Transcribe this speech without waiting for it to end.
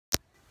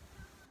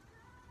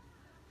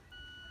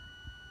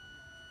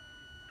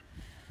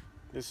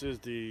This is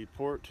the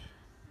port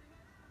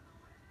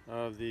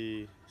of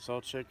the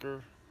salt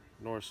shaker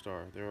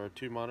Northstar. There are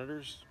two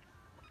monitors.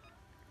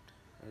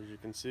 As you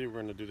can see,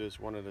 we're going to do this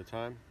one at a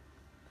time.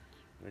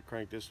 I'm going to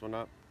crank this one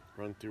up,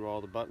 run through all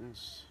the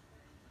buttons,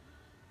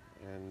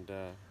 and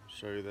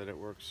show you that it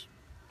works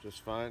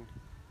just fine.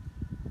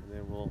 And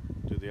then we'll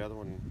do the other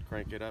one and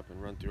crank it up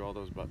and run through all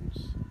those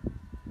buttons.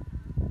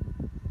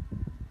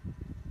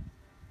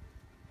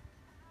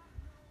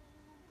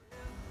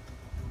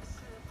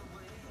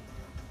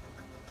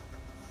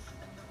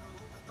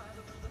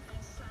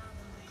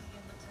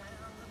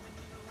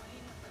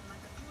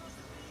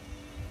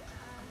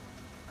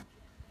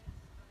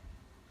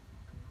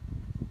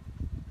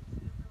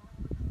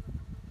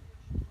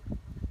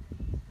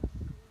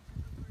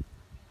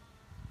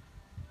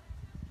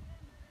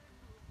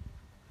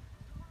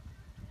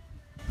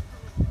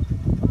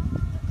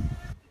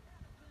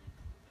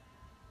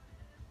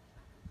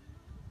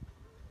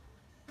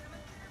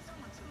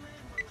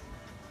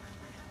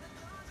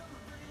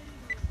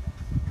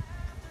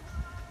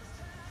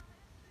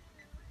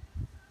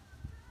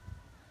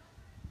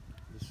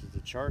 This is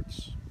the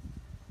charts.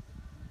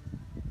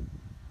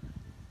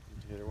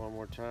 Hit it one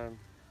more time.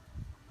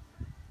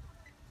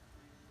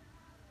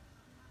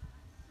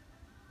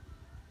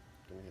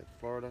 Gonna hit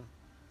Florida,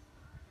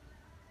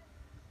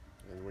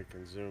 and we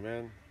can zoom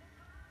in.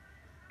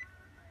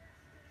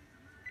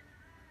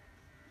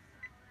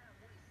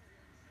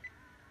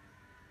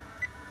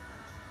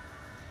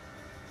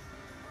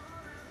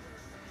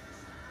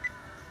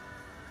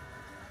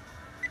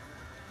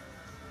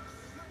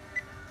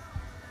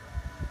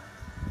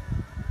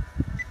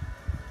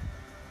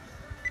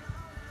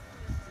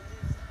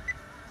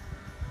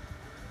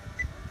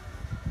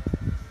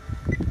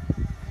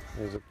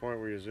 There's a point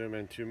where you zoom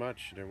in too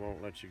much and it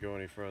won't let you go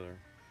any further.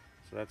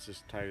 So that's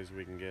as tight as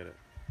we can get it.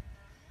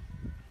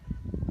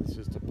 This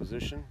is the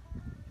position.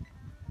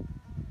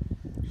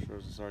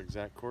 Shows us our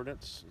exact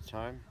coordinates, the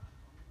time.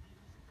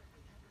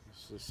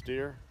 This is the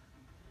steer.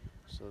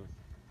 So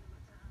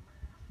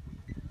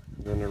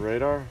then the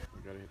radar.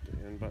 We gotta hit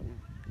the N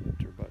button,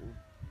 enter button.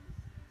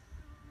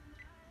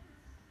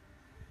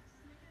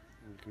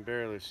 You can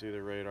barely see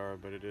the radar,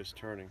 but it is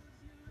turning.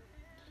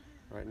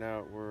 Right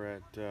now we're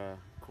at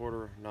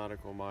quarter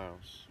nautical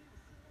miles.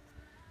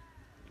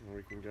 And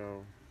we can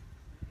go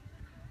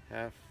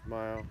half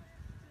mile,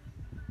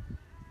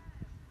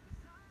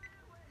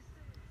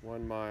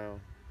 1 mile,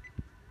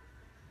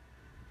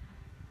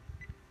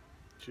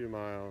 2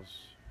 miles,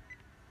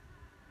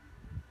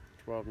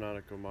 12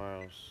 nautical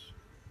miles,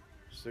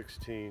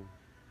 16,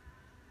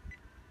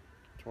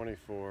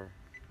 24,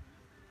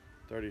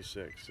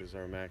 36 is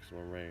our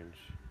maximum range.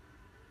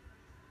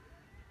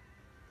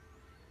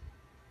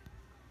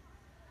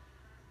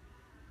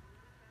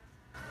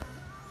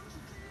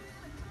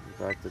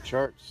 Back to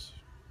charts.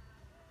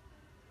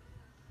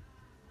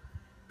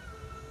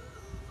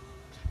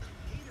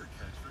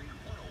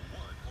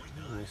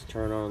 Let's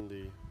turn on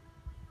the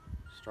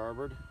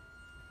starboard.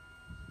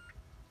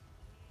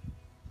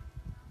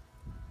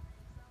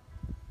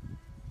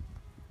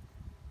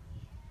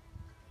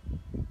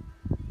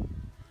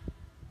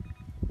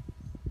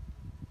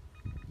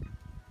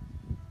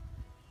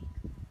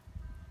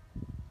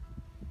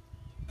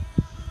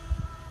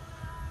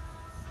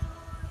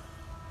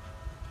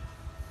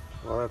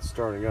 While that's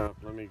starting up,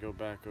 let me go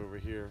back over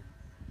here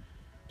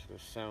to the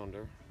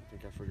sounder. I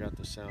think I forgot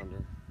the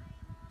sounder.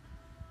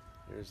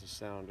 Here's the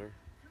sounder.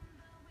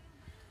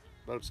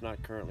 Boat's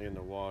not currently in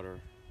the water,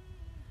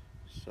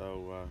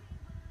 so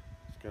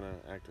it's gonna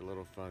act a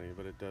little funny,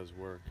 but it does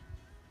work.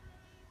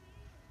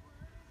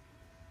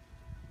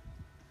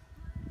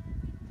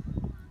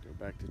 Go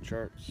back to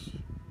charts.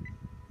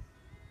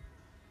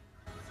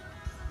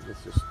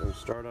 Let's just go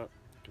start up.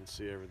 You can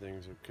see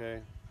everything's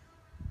okay.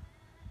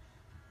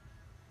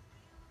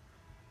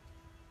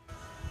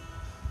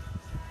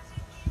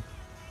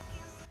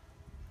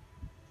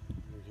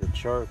 Here's your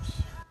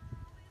charts.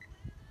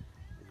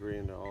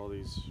 Agreeing to all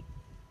these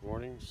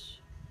warnings.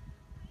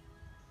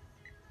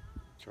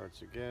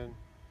 Charts again.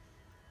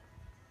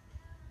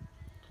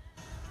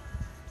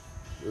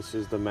 This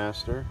is the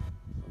master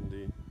on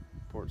the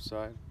port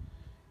side,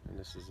 and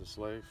this is the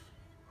slave.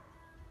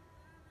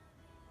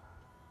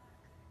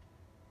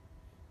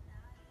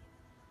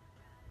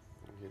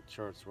 Hit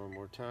charts one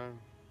more time.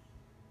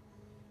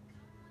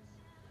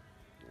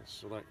 Let's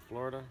select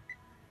Florida.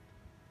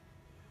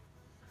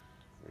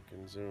 We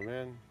can zoom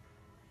in,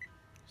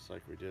 just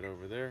like we did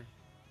over there.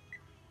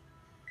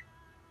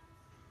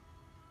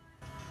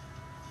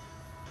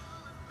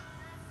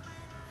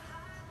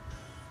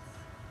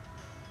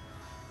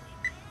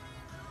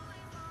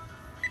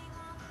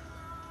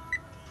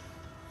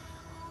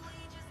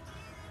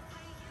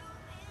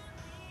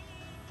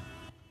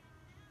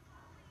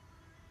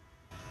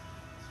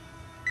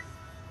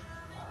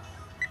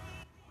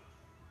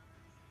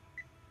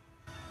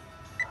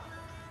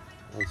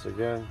 Once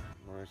again,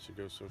 managed to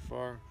go so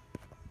far.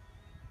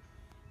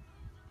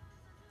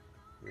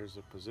 Here's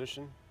the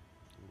position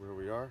where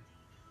we are.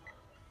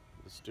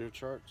 The steer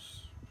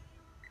charts,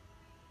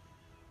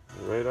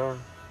 the radar,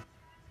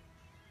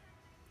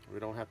 We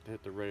don't have to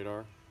hit the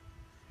radar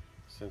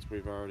since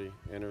we've already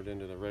entered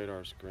into the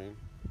radar screen.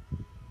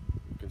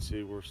 You can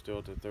see we're still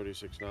at the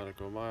 36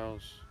 nautical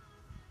miles.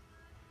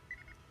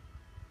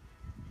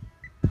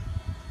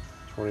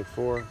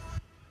 24,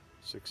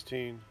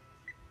 16,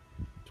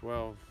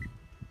 12,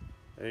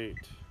 8,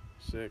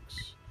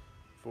 6,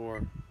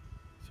 4,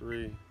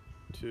 3,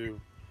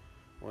 2,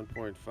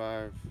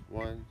 1.5,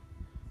 1,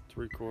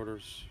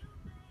 3/4,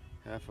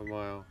 half a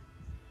mile,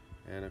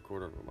 and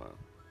 1/4 of a mile.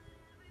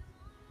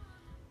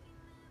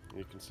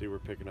 You can see we're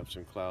picking up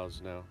some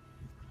clouds now.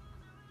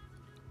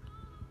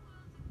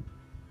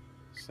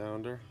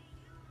 Sounder.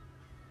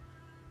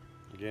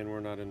 Again, we're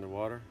not in the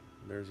water.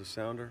 There's a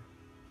sounder.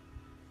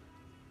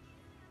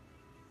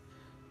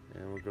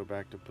 And we'll go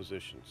back to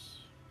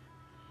positions.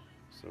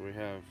 So we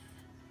have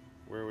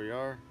where we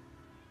are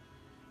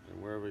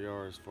and where we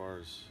are as far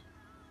as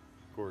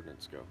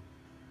coordinates go.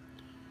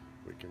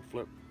 We can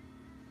flip,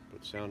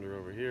 put sounder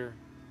over here,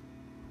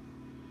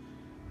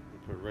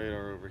 we put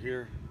radar over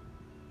here,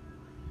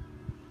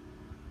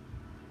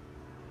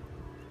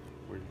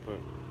 we can put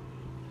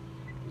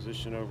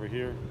position over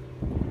here,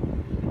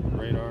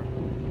 radar,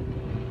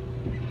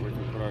 we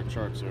can put our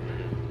charts over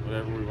here,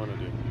 whatever we want to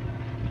do.